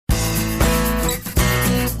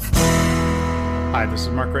Hi, this is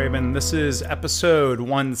Mark Rabin. This is episode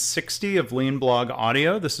 160 of Lean Blog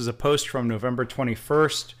Audio. This is a post from November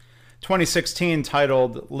 21st, 2016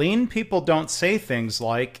 titled, Lean People Don't Say Things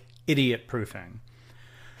Like Idiot Proofing.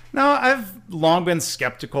 Now, I've long been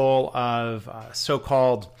skeptical of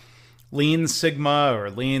so-called Lean Sigma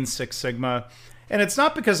or Lean Six Sigma. And it's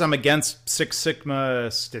not because I'm against Six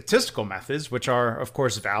Sigma statistical methods, which are, of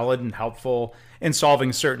course, valid and helpful in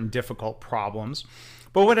solving certain difficult problems.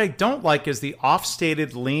 But what I don't like is the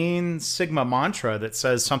oft-stated Lean Sigma mantra that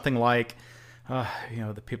says something like,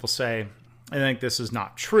 the people say, I think this is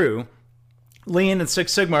not true. Lean and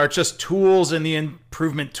Six Sigma are just tools in the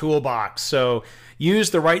improvement toolbox, so use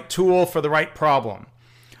the right tool for the right problem.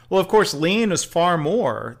 Well, of course, Lean is far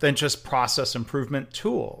more than just process improvement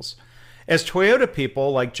tools. As Toyota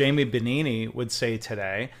people like Jamie Benini would say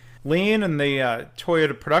today, Lean and the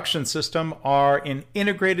Toyota production system are an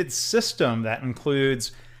integrated system that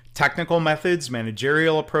includes technical methods,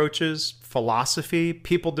 managerial approaches, philosophy,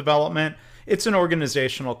 people development. It's an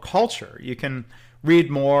organizational culture. You can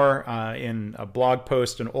read more in a blog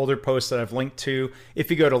post, an older post that I've linked to,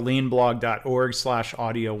 if you go to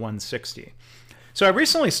leanblog.org/audio160. So I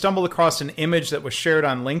recently stumbled across an image that was shared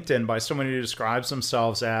on LinkedIn by someone who describes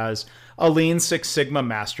themselves as a Lean Six Sigma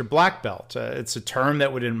Master Black Belt. It's a term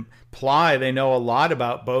that would imply they know a lot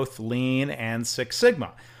about both Lean and Six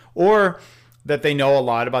Sigma, or that they know a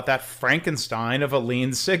lot about that Frankenstein of a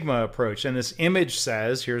Lean Sigma approach. And this image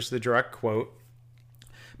says, here's the direct quote,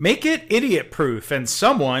 "Make it idiot-proof and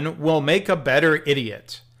someone will make a better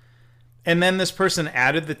idiot." And then this person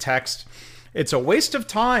added the text, "It's a waste of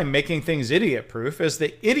time making things idiot-proof as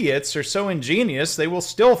the idiots are so ingenious they will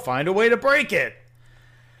still find a way to break it."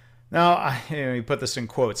 Now, he put this in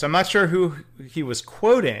quotes. I'm not sure who he was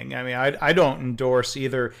quoting. I mean, I don't endorse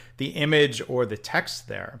either the image or the text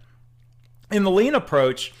there. In the Lean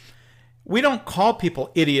approach, we don't call people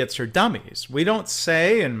idiots or dummies. We don't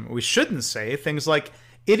say, and we shouldn't say, things like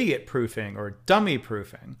idiot-proofing or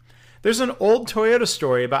dummy-proofing. There's an old Toyota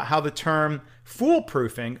story about how the term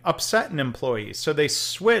fool-proofing upset an employee, so they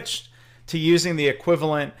switched to using the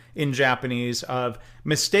equivalent in Japanese of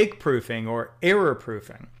mistake-proofing or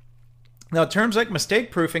error-proofing. Now, terms like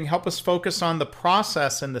mistake-proofing help us focus on the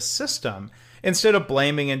process and the system instead of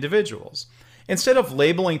blaming individuals. Instead of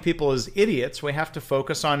labeling people as idiots, we have to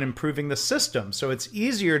focus on improving the system so it's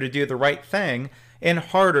easier to do the right thing and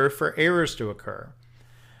harder for errors to occur.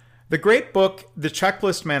 The great book, The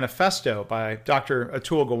Checklist Manifesto by Dr.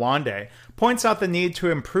 Atul Gawande, points out the need to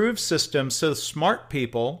improve systems so smart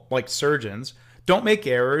people, like surgeons, don't make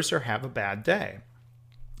errors or have a bad day.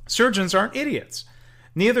 Surgeons aren't idiots.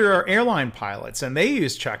 Neither are airline pilots, and they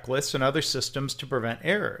use checklists and other systems to prevent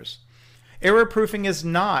errors. Error-proofing is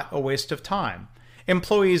not a waste of time.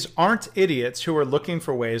 Employees aren't idiots who are looking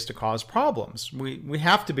for ways to cause problems. We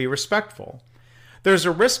have to be respectful. There's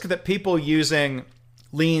a risk that people using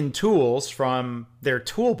Lean tools from their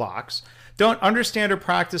toolbox don't understand or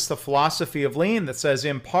practice the philosophy of Lean that says,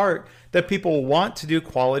 in part, that people want to do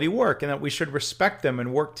quality work and that we should respect them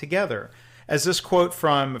and work together. As this quote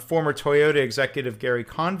from former Toyota executive Gary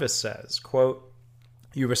Convis says, quote,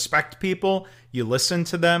 "You respect people, you listen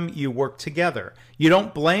to them, you work together. You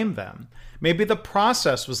don't blame them. Maybe the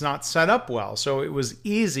process was not set up well, so it was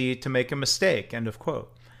easy to make a mistake," end of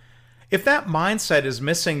quote. If that mindset is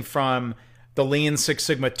missing from the Lean Six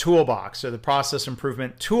Sigma toolbox or the process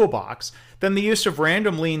improvement toolbox, then the use of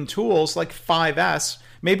random Lean tools like 5S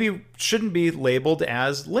maybe shouldn't be labeled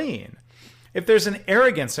as Lean. If there's an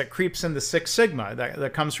arrogance that creeps into Six Sigma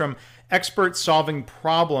that comes from experts solving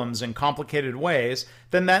problems in complicated ways,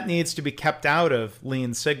 then that needs to be kept out of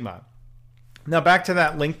Lean Sigma. Now back to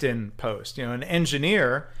that LinkedIn post. An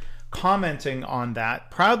engineer commenting on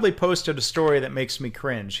that proudly posted a story that makes me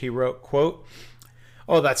cringe. He wrote, quote,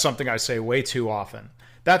 "Oh, that's something I say way too often.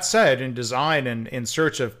 That said, in design and in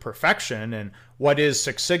search of perfection, and what is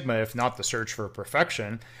Six Sigma if not the search for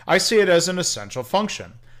perfection, I see it as an essential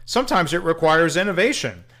function. Sometimes it requires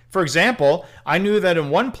innovation. For example, I knew that in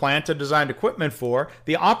one plant I designed equipment for,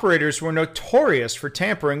 the operators were notorious for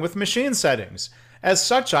tampering with machine settings. As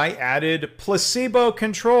such, I added placebo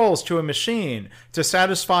controls to a machine to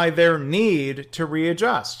satisfy their need to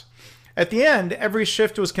readjust. At the end, every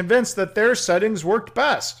shift was convinced that their settings worked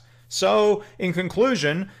best. So, in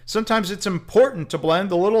conclusion, sometimes it's important to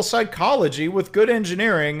blend a little psychology with good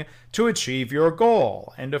engineering to achieve your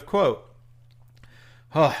goal." End of quote.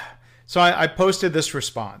 So I posted this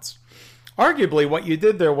response. Arguably, what you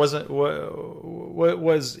did there was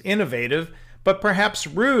innovative, but perhaps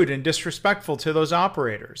rude and disrespectful to those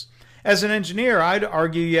operators. As an engineer, I'd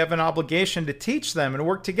argue you have an obligation to teach them and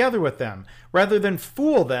work together with them, rather than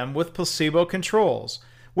fool them with placebo controls.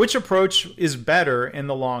 Which approach is better in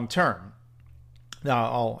the long term?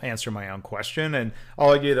 Now, I'll answer my own question, and I'll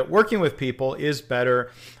argue that working with people is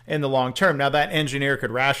better in the long term. Now, that engineer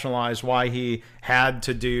could rationalize why he had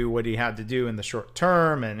to do what he had to do in the short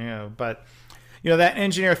term, and but that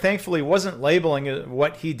engineer thankfully wasn't labeling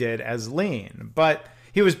what he did as lean, but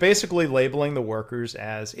he was basically labeling the workers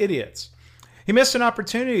as idiots. He missed an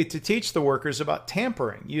opportunity to teach the workers about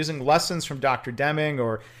tampering, using lessons from Dr. Deming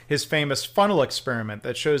or his famous funnel experiment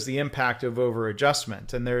that shows the impact of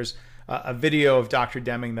over-adjustment. And there's a video of Dr.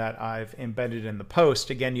 Deming that I've embedded in the post.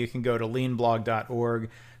 Again, you can go to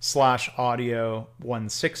leanblog.org/audio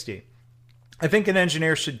 160. I think an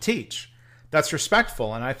engineer should teach. That's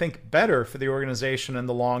respectful, and I think better for the organization in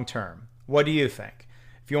the long term. What do you think?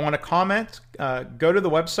 If you want to comment, go to the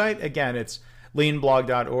website. Again, it's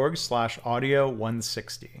leanblog.org/audio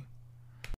 160.